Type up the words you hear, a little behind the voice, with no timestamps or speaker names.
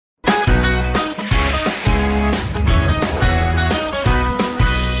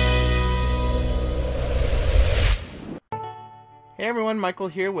Hey everyone, Michael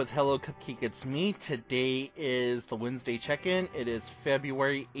here with Hello Cupcake It's Me. Today is the Wednesday check-in. It is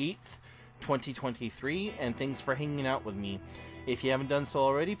February 8th, 2023, and thanks for hanging out with me. If you haven't done so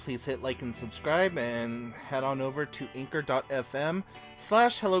already, please hit like and subscribe and head on over to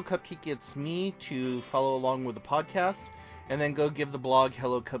anchor.fm/hellocupcakeitsme to follow along with the podcast, and then go give the blog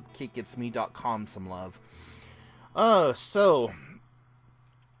hellocupcakeitsme.com some love. So,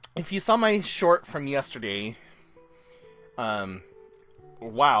 if you saw my short from yesterday,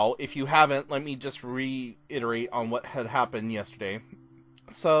 wow, if you haven't, let me just reiterate on what had happened yesterday.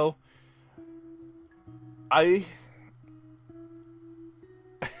 So, I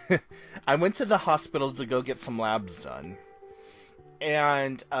went to the hospital to go get some labs done.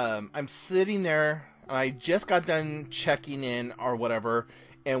 And, I'm sitting there, and I just got done checking in or whatever,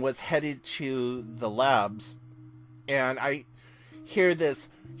 and was headed to the labs. And I hear this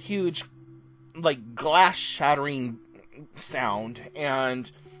huge, like, glass shattering sound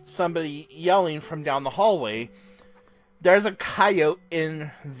and somebody yelling from down the hallway. There's a coyote in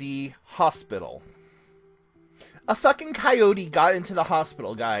the hospital. A fucking coyote got into the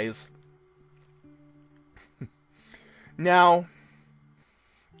hospital, guys. Now,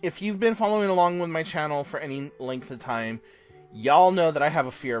 if you've been following along with my channel for any length of time, y'all know that I have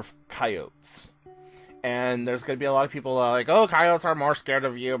a fear of coyotes. And there's going to be a lot of people that are like, oh, coyotes are more scared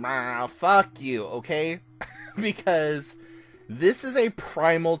of you. Fuck you, okay? Because this is a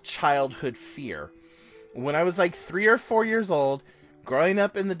primal childhood fear. When I was like 3 or 4 years old, growing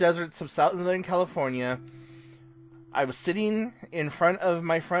up in the deserts of Southern California, I was sitting in front of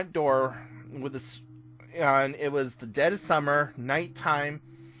my front door with this, and it was the dead of summer, nighttime.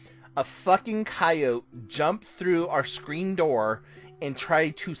 A fucking coyote jumped through our screen door and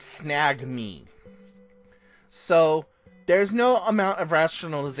tried to snag me. So, there's no amount of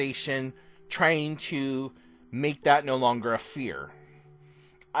rationalization trying to make that no longer a fear.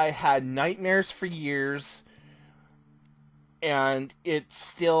 I had nightmares for years, and it's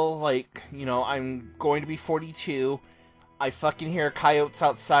still like, you know, I'm going to be 42. I fucking hear coyotes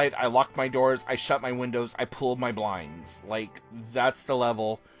outside. I lock my doors. I shut my windows. I pull my blinds. Like, that's the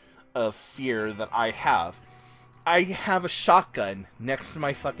level of fear that I have. I have a shotgun next to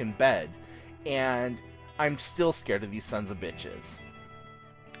my fucking bed, and I'm still scared of these sons of bitches.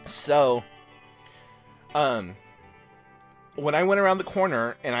 So, when I went around the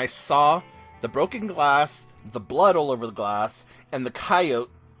corner and I saw the broken glass, the blood all over the glass, and the coyote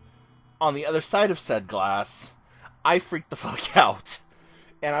on the other side of said glass, I freaked the fuck out.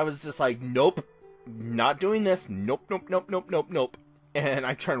 And I was just like, nope, not doing this. Nope, nope, nope, nope, nope, nope. And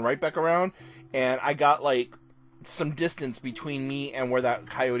I turned right back around, and I got, like, some distance between me and where that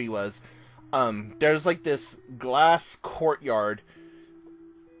coyote was. There's, like, this glass courtyard,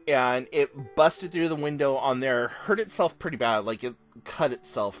 and it busted through the window on there, hurt itself pretty bad, like, it cut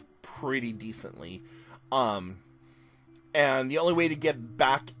itself pretty decently. And the only way to get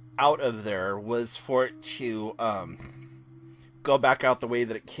back out of there was for it to, go back out the way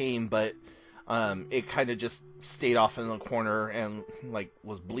that it came, but, it kind of just stayed off in the corner and, like,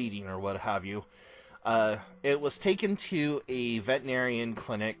 was bleeding or what have you. It was taken to a veterinarian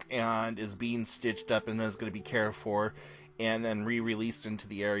clinic and is being stitched up and is going to be cared for, and then re-released into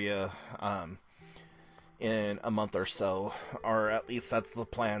the area in a month or so, or at least that's the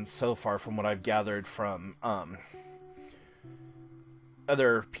plan so far from what I've gathered from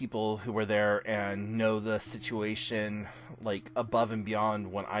other people who were there and know the situation, like, above and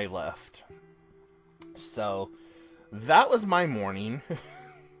beyond when I left. So, that was my morning.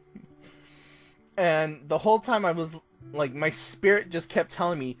 And the whole time I was, like, my spirit just kept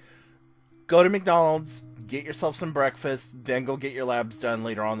telling me, go to McDonald's, get yourself some breakfast, then go get your labs done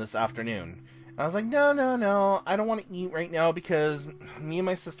later on this afternoon. And I was like, no, I don't want to eat right now because me and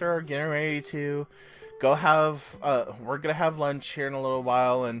my sister are getting ready to go have, we're going to have lunch here in a little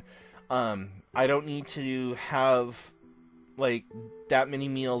while, and I don't need to have, like, that many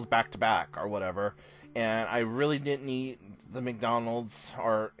meals back to back or whatever. And I really didn't eat the McDonald's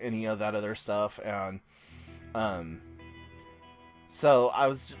or any of that other stuff, and so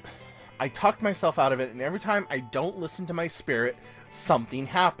I talked myself out of it, and every time I don't listen to my spirit, something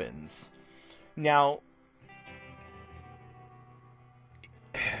happens. Now,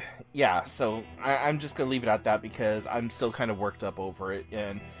 yeah, so I'm just gonna leave it at that because I'm still kind of worked up over it,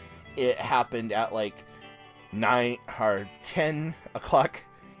 and it happened at like 9 or 10 o'clock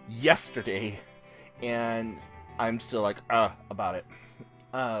yesterday, and I'm still like, about it.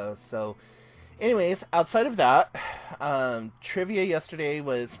 So, anyways, outside of that, trivia yesterday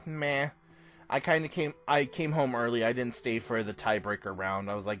was meh. I came home early. I didn't stay for the tiebreaker round.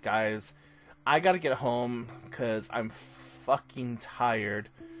 I was like, guys, I gotta get home, because I'm fucking tired.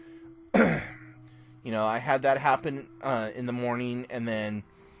 You know, I had that happen in the morning, and then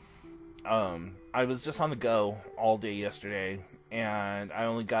I was just on the go all day yesterday, and I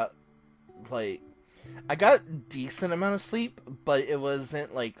only got, like, I got a decent amount of sleep, but it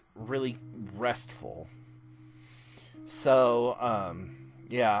wasn't, like, really restful. So,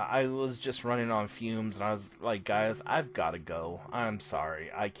 yeah, I was just running on fumes, and I was like, guys, I've got to go. I'm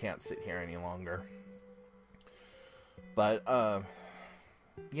sorry. I can't sit here any longer. But,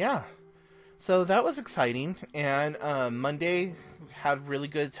 yeah. So that was exciting, and Monday had a really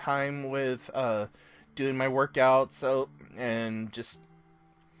good time with doing my workout, and just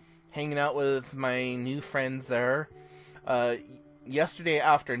hanging out with my new friends there. Yesterday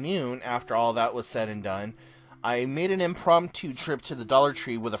afternoon, after all that was said and done, I made an impromptu trip to the Dollar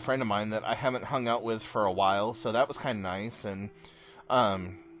Tree with a friend of mine that I haven't hung out with for a while, so that was kind of nice. And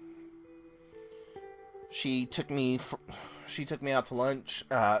she took me out to lunch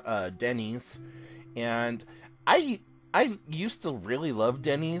at Denny's, and I used to really love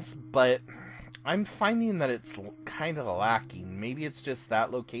Denny's, but I'm finding that it's kind of lacking. Maybe it's just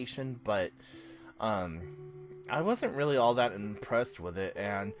that location, but I wasn't really all that impressed with it,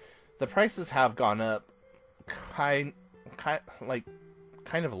 and the prices have gone up kind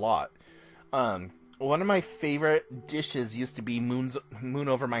of a lot. One of my favorite dishes used to be moon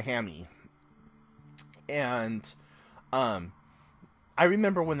over my hammy, and I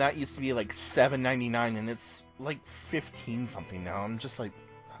remember when that used to be like $7.99, and it's like 15 something now. I'm just like,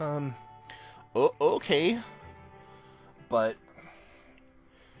 okay. But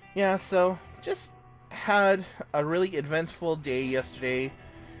yeah, so just had a really eventful day yesterday.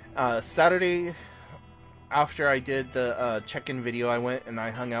 Saturday, after I did the check-in video, I went and I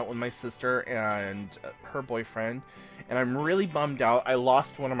hung out with my sister and her boyfriend, and I'm really bummed out. I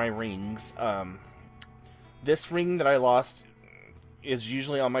lost one of my rings. This ring that I lost is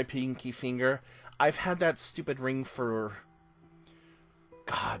usually on my pinky finger. I've had that stupid ring for,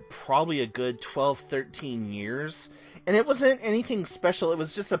 God, probably a good 12, 13 years. And it wasn't anything special. It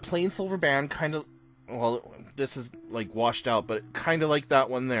was just a plain silver band, kind of, well, this is like washed out, but kind of like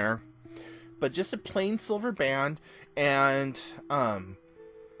that one there. But just a plain silver band, and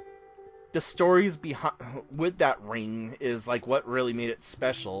the stories behind with that ring is like what really made it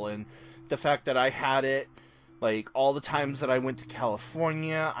special. And the fact that I had it like all the times that I went to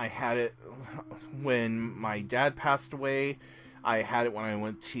California. I had it when my dad passed away. I had it when I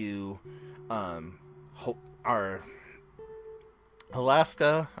went to our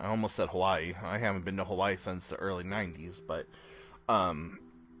Alaska. I almost said Hawaii. I haven't been to Hawaii since the early 90s, but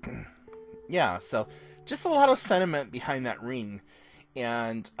yeah, so just a lot of sentiment behind that ring.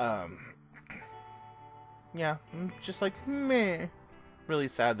 And yeah, I'm just like, meh. Really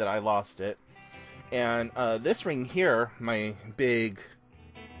sad that I lost it. And this ring here, my big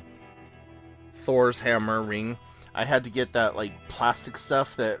Thor's hammer ring, I had to get that like plastic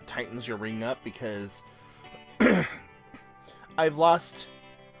stuff that tightens your ring up, because I've lost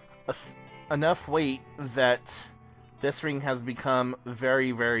enough weight that this ring has become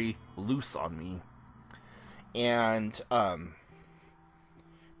very, very loose on me. And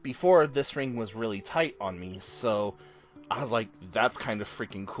before, this ring was really tight on me, so I was like, that's kind of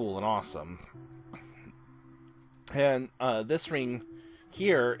freaking cool and awesome. And this ring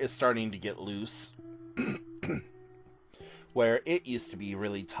here is starting to get loose, where it used to be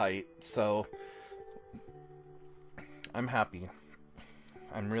really tight, so I'm happy.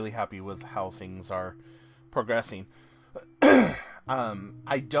 I'm really happy with how things are progressing.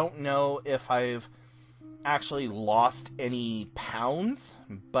 I don't know if I've actually lost any pounds,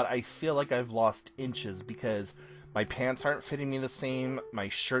 but I feel like I've lost inches, because my pants aren't fitting me the same, my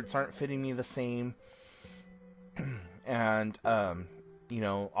shirts aren't fitting me the same, and you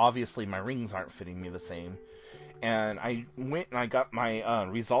know, obviously my rings aren't fitting me the same. And I went and I got my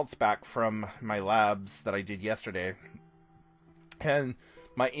results back from my labs that I did yesterday, and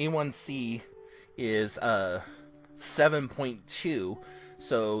my A1C is 7.2,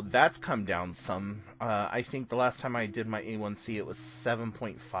 so that's come down some. I think the last time I did my A1C it was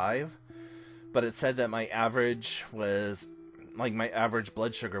 7.5, but it said that my average was, like, my average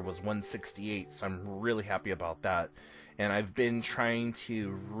blood sugar was 168, so I'm really happy about that. And I've been trying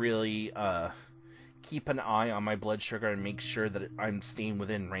to really keep an eye on my blood sugar and make sure that I'm staying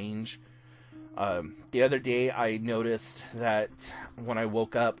within range. The other day I noticed that when I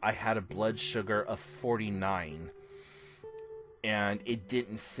woke up I had a blood sugar of 49, and it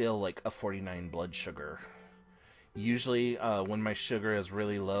didn't feel like a 49 blood sugar. Usually when my sugar is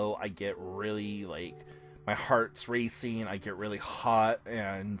really low, I get really, like, my heart's racing, I get really hot,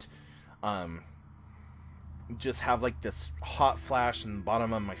 and just have like this hot flash in the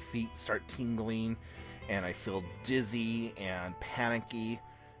bottom of my feet start tingling, and I feel dizzy and panicky.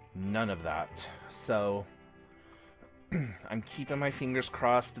 None of that. So I'm keeping my fingers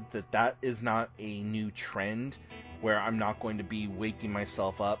crossed that that is not a new trend where I'm not going to be waking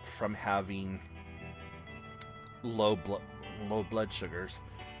myself up from having low blood sugars,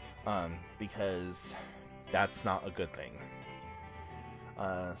 because that's not a good thing.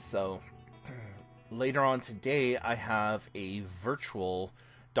 So later on today, I have a virtual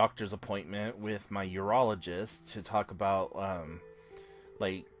doctor's appointment with my urologist to talk about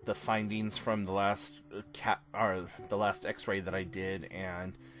like the findings from the last the last X-ray that I did,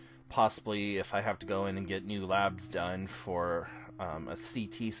 and possibly if I have to go in and get new labs done for a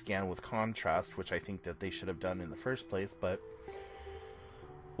CT scan with contrast, which I think that they should have done in the first place, but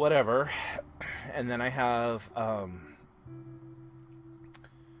whatever. And then I have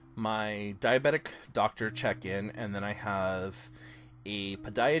my diabetic doctor check-in, and then I have a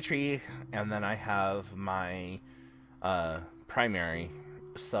podiatry, and then I have my primary.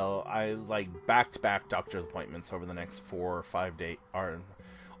 So I like back-to-back doctor's appointments over the next 4 or 5 days, or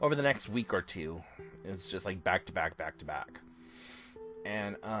over the next week or two. It's just like back-to-back.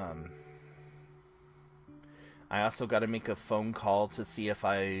 And I also got to make a phone call to see if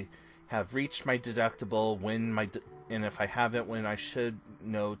I have reached my deductible, and if I haven't, when I should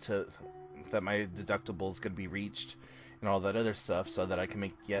know that my deductible is going to be reached, and all that other stuff, so that I can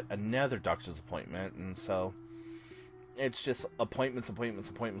make yet another doctor's appointment. And so it's just appointments,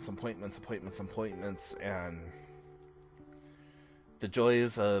 and the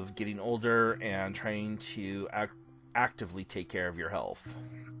joys of getting older and trying to actively take care of your health.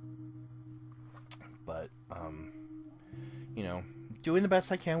 But you know, doing the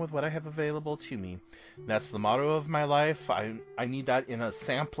best I can with what I have available to me. That's the motto of my life. I need that in a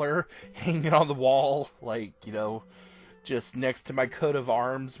sampler hanging on the wall, like, you know, just next to my coat of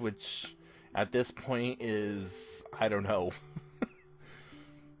arms, which at this point is, I don't know.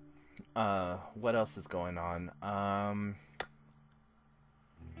 What else is going on?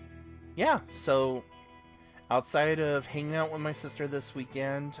 Yeah, so outside of hanging out with my sister this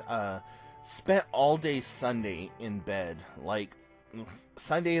weekend, spent all day Sunday in bed. Like,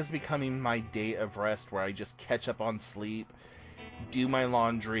 Sunday is becoming my day of rest, where I just catch up on sleep, do my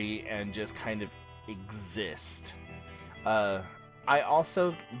laundry, and just kind of exist. I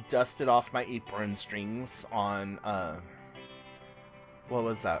also dusted off my apron strings on, what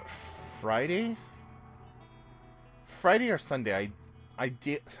was that, Friday or Sunday? I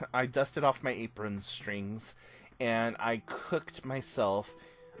dusted off my apron strings, and I cooked myself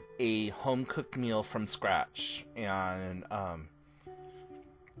a home-cooked meal from scratch. And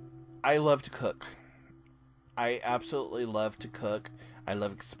I love to cook. I absolutely love to cook. I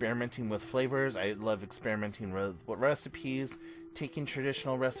love experimenting with flavors. I love experimenting with recipes, taking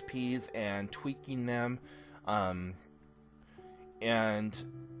traditional recipes and tweaking them. And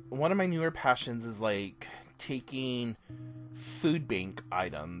one of my newer passions is like taking food bank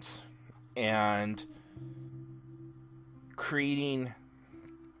items and creating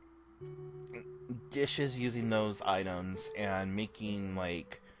dishes using those items and making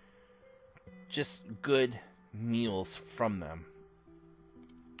like just good meals from them.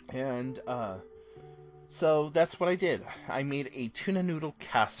 And so that's what I did. I made a tuna noodle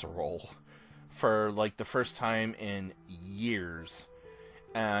casserole for like the first time in years.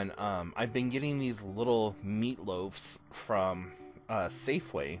 And I've been getting these little meatloafs from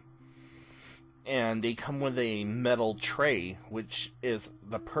Safeway, and they come with a metal tray, which is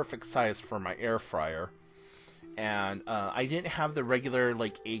the perfect size for my air fryer. And I didn't have the regular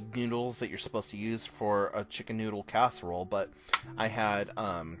like egg noodles that you're supposed to use for a chicken noodle casserole, but I had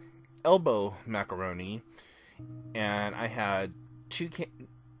elbow macaroni, and I had two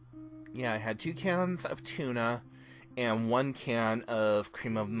cans of tuna and 1 can of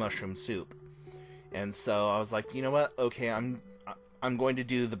cream of mushroom soup. And so I was like, you know what? Okay, I'm going to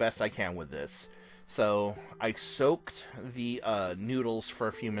do the best I can with this. So I soaked the noodles for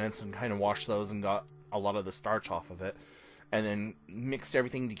a few minutes and kind of washed those and got a lot of the starch off of it, and then mixed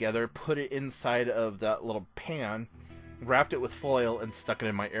everything together, put it inside of that little pan, wrapped it with foil, and stuck it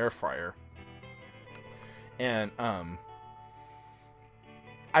in my air fryer. And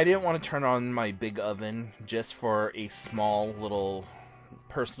I didn't want to turn on my big oven just for a small little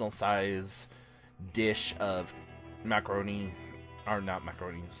personal size dish of macaroni, or not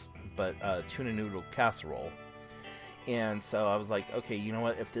macaronis, but tuna noodle casserole. And so I was like, okay, you know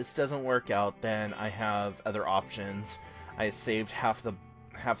what? If this doesn't work out, then I have other options. I saved half the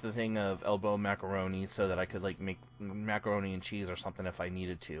thing of elbow macaroni so that I could like make macaroni and cheese or something if I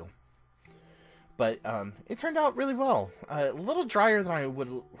needed to. But it turned out really well. A little drier than I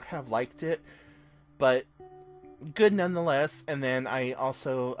would have liked it, but good nonetheless. And then I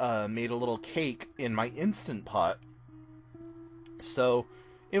also made a little cake in my Instant Pot. So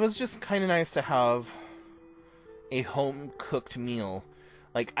it was just kind of nice to have a home-cooked meal.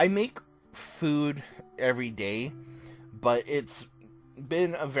 Like, I make food every day, but it's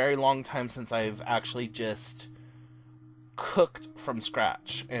been a very long time since I've actually just cooked from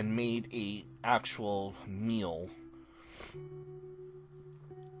scratch and made a actual meal.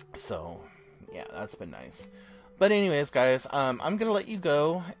 So, yeah, that's been nice. But anyways, guys, I'm going to let you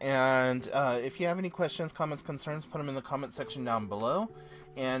go, and if you have any questions, comments, concerns, put them in the comment section down below,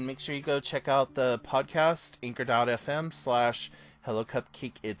 and make sure you go check out the podcast,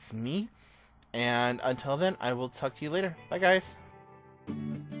 anchor.fm/hellocupcakeitsme, and until then, I will talk to you later. Bye, guys!